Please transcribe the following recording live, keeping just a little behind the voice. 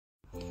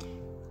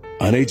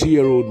An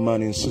 80-year-old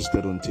man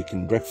insisted on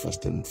taking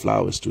breakfast and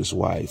flowers to his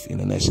wife in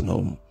a nursing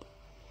home.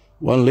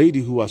 One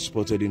lady who had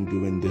spotted him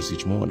doing this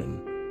each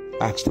morning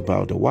asked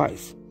about the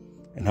wife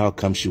and how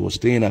come she was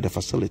staying at the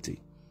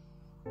facility.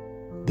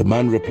 The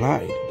man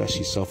replied that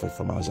she suffered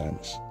from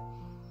Alzheimer's.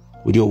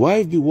 Would your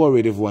wife be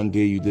worried if one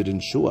day you didn't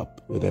show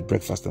up with her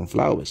breakfast and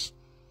flowers?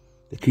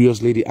 The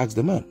curious lady asked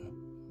the man.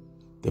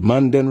 The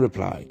man then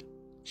replied,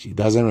 she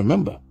doesn't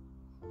remember.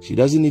 She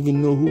doesn't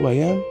even know who I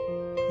am.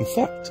 In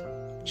fact,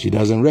 she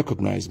doesn't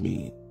recognize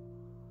me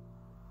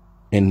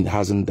and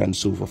hasn't done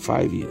so for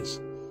 5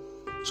 years.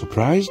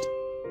 Surprised,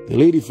 the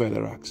lady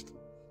further asked,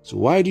 so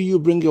why do you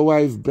bring your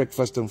wife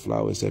breakfast and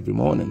flowers every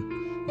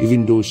morning,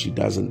 even though she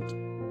doesn't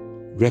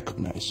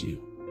recognize you?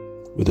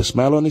 With a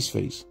smile on his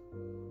face,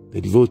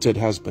 the devoted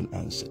husband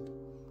answered,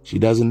 she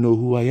doesn't know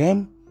who I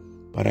am,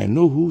 but I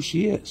know who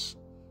she is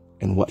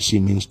and what she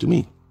means to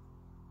me.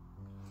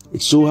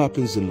 It so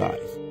happens in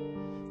life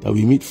that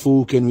we meet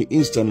folk and we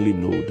instantly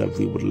know that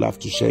we would love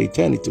to share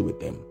eternity with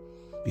them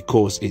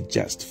because it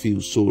just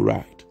feels so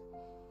right.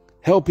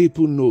 Help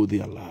people know they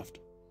are loved.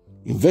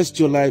 Invest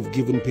your life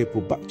giving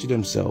people back to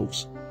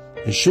themselves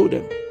and show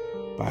them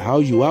by how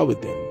you are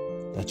with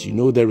them that you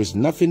know there is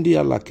nothing they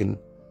are lacking,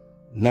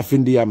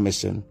 nothing they are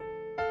missing,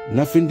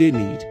 nothing they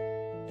need,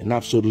 and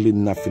absolutely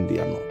nothing they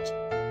are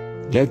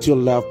not. Let your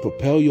love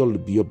propel your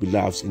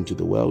beloveds into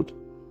the world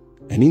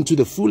and into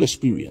the full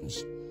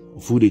experience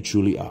of who they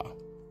truly are.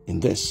 In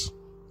this,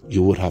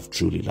 you would have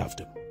truly loved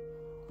them.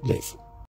 Live.